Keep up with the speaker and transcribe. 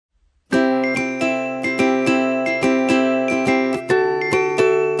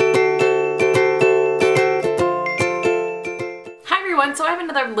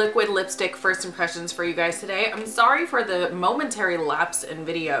some liquid lipstick first impressions for you guys today. I'm sorry for the momentary lapse in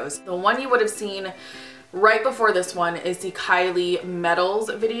videos. The one you would have seen right before this one is the Kylie Metals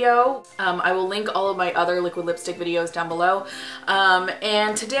video. I will link all of my other liquid lipstick videos down below.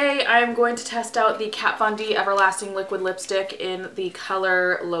 And today I'm going to test out the Kat Von D Everlasting Liquid Lipstick in the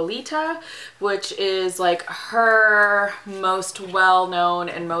color Lolita, which is like her most well-known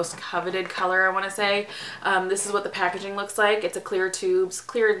and most coveted color, I want to say. This is what the packaging looks like. It's a clear tube,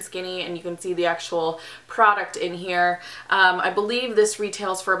 clear and skinny, and you can see the actual product in here. I believe this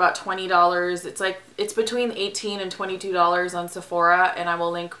retails for about $20. It's between $18 and $22 on Sephora, and I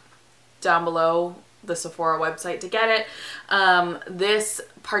will link down below the Sephora website to get it. This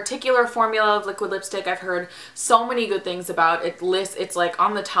particular formula of liquid lipstick, I've heard so many good things about. It's like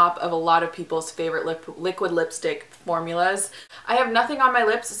on the top of a lot of people's favorite liquid lipstick formulas. I have nothing on my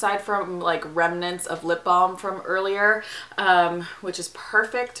lips aside from like remnants of lip balm from earlier, which is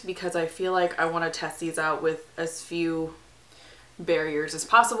perfect because I feel like I want to test these out with as few barriers as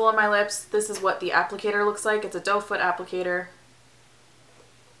possible on my lips. This is what the applicator looks like. It's a doe foot applicator.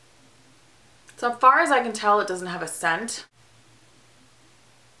 So far as I can tell, it doesn't have a scent.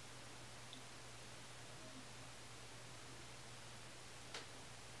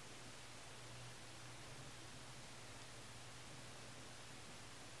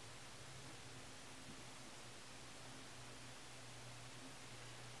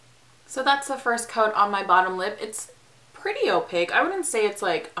 So that's the first coat on my bottom lip. It's pretty opaque. I wouldn't say it's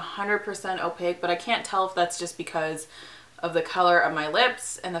like 100% opaque, but I can't tell if that's just because of the color of my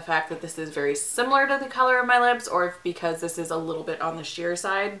lips and the fact that this is very similar to the color of my lips, or if because this is a little bit on the sheer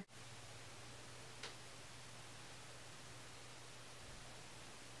side.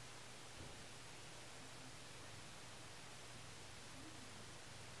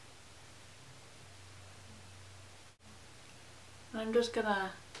 I'm just gonna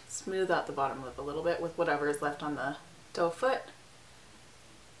smooth out the bottom lip a little bit with whatever is left on the doe foot.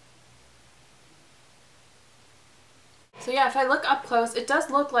 So yeah, if I look up close, it does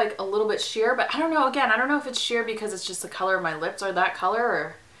look like a little bit sheer, but I don't know, again, I don't know if it's sheer because it's just the color of my lips are that color,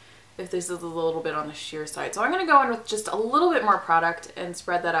 or if this is a little bit on the sheer side. So I'm going to go in with just a little bit more product and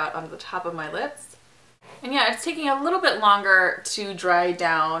spread that out onto the top of my lips. And yeah, it's taking a little bit longer to dry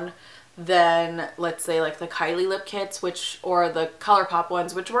down than, let's say, like the Kylie lip kits, or the ColourPop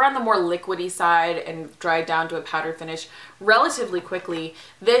ones, which were on the more liquidy side and dried down to a powder finish relatively quickly.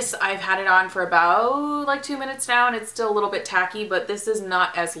 This, I've had it on for about like 2 minutes now, and it's still a little bit tacky, but this is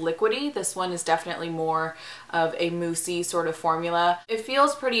not as liquidy. This one is definitely more of a moussey sort of formula. It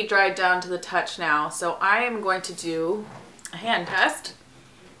feels pretty dried down to the touch now, so I am going to do a hand test.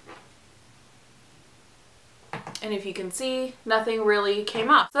 And if you can see, nothing really came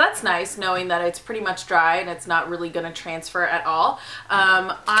off. So that's nice knowing that it's pretty much dry and it's not really going to transfer at all.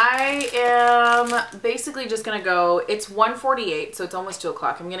 I am basically just going to go, it's 1:48, so it's almost 2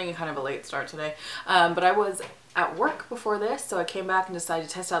 o'clock. I'm getting a kind of a late start today. But I was at work before this, so I came back and decided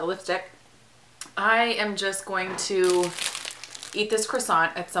to test out the lipstick. I am just going to eat this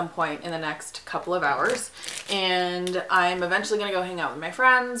croissant at some point in the next couple of hours, and I'm eventually going to go hang out with my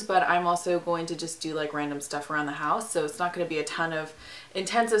friends, but I'm also going to just do like random stuff around the house, so it's not going to be a ton of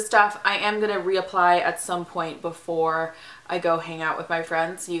intensive stuff. I am going to reapply at some point before I go hang out with my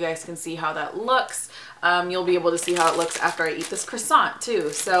friends, so you guys can see how that looks. You'll be able to see how it looks after I eat this croissant too.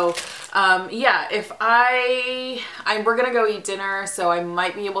 So yeah, we're gonna go eat dinner, so I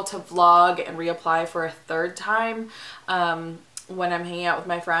might be able to vlog and reapply for a third time when I'm hanging out with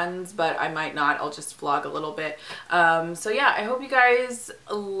my friends, but I might not. I'll just vlog a little bit. So yeah, I hope you guys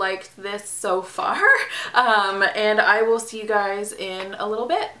liked this so far, and I will see you guys in a little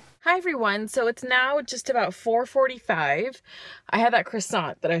bit. Hi everyone, so it's now just about 4:45. I had that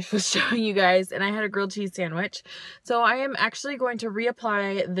croissant that I was showing you guys, and I had a grilled cheese sandwich. So I am actually going to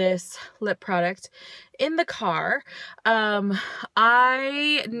reapply this lip product in the car.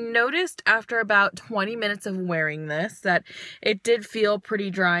 I noticed after about 20 minutes of wearing this that it did feel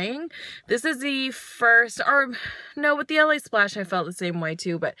pretty drying. This is the first, or no, with the LA Splash I felt the same way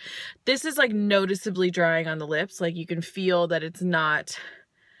too, but this is like noticeably drying on the lips. Like you can feel that it's not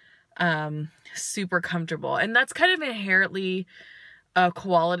super comfortable, and that's kind of inherently a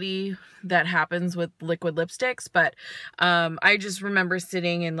quality that happens with liquid lipsticks, but I just remember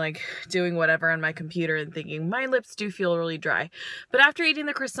sitting and like doing whatever on my computer and thinking my lips do feel really dry. But after eating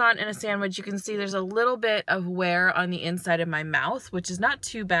the croissant and a sandwich, you can see there's a little bit of wear on the inside of my mouth, which is not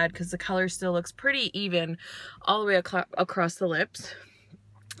too bad because the color still looks pretty even all the way across the lips.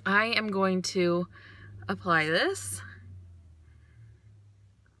 I am going to apply this.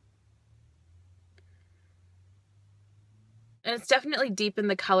 And it's definitely deepened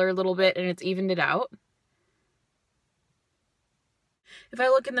the color a little bit and it's evened it out. If I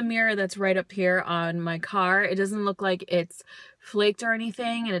look in the mirror that's right up here on my car, it doesn't look like it's flaked or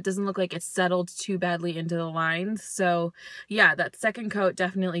anything, and it doesn't look like it's settled too badly into the lines. So yeah, that second coat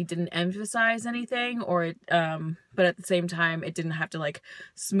definitely didn't emphasize anything, or it, but at the same time, it didn't have to like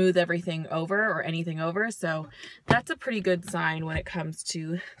smooth everything over or anything over. So that's a pretty good sign when it comes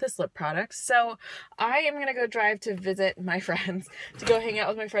to this lip product. So I am gonna go drive to visit my friends, to go hang out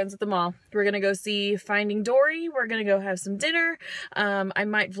with my friends at the mall. We're gonna go see Finding Dory. We're gonna go have some dinner. I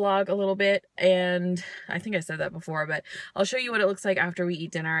might vlog a little bit, and I think I said that before, but I'll show you what it looks like after we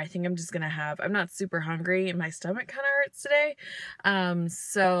eat dinner. I think I'm just gonna have, I'm not super hungry and my stomach kind of hurts today.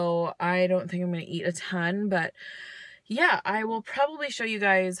 So I don't think I'm gonna eat a ton, but yeah, I will probably show you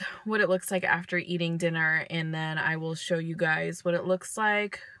guys what it looks like after eating dinner, and then I will show you guys what it looks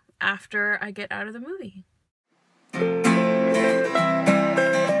like after I get out of the movie.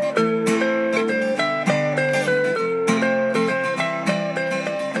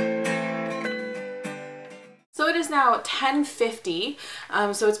 So it is now 10:50,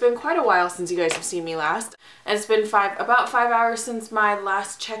 so it's been quite a while since you guys have seen me last, and it's been about 5 hours since my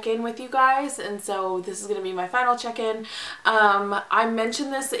last check-in with you guys, and so this is going to be my final check-in. I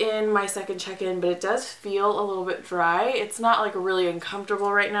mentioned this in my second check-in, but it does feel a little bit dry. It's not like really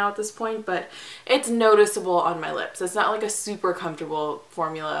uncomfortable right now at this point, but it's noticeable on my lips. It's not like a super comfortable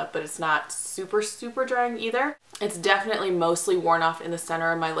formula, but it's not super drying either. It's definitely mostly worn off in the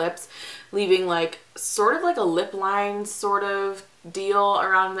center of my lips, leaving like sort of like a lip line sort of deal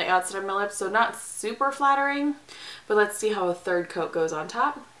around the outside of my lips, so not super flattering. But let's see how a third coat goes on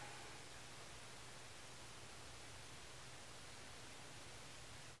top.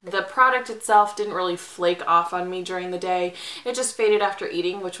 The product itself didn't really flake off on me during the day. It just faded after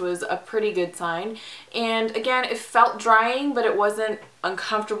eating, which was a pretty good sign. And again, it felt drying, but it wasn't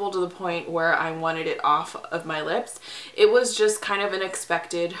uncomfortable to the point where I wanted it off of my lips. It was just kind of an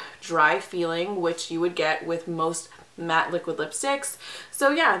expected dry feeling, which you would get with most matte liquid lipsticks. So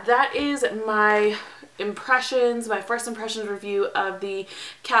yeah, that is my impressions, my first impressions review of the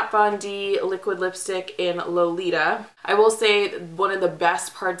Kat Von D liquid lipstick in Lolita. I will say one of the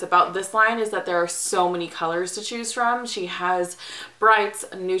best parts about this line is that there are so many colors to choose from. She has brights,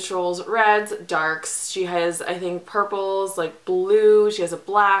 neutrals, reds, darks. She has, I think, purples, like blue. She has a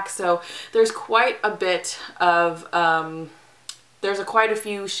black. So there's quite a bit of quite a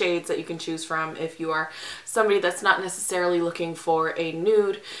few shades that you can choose from if you are somebody that's not necessarily looking for a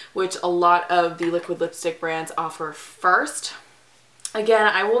nude, which a lot of the liquid lipstick brands offer first. Again,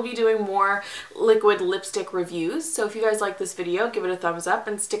 I will be doing more liquid lipstick reviews, so if you guys like this video, give it a thumbs up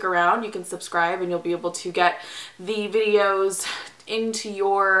and stick around. You can subscribe and you'll be able to get the videos into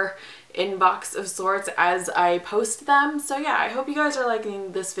your inbox of sorts as I post them. So yeah, I hope you guys are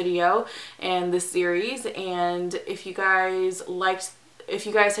liking this video and this series, and if you guys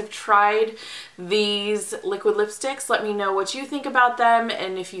have tried these liquid lipsticks, let me know what you think about them,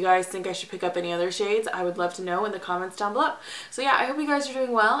 and if you guys think I should pick up any other shades, I would love to know in the comments down below. So yeah, I hope you guys are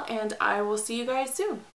doing well, and I will see you guys soon.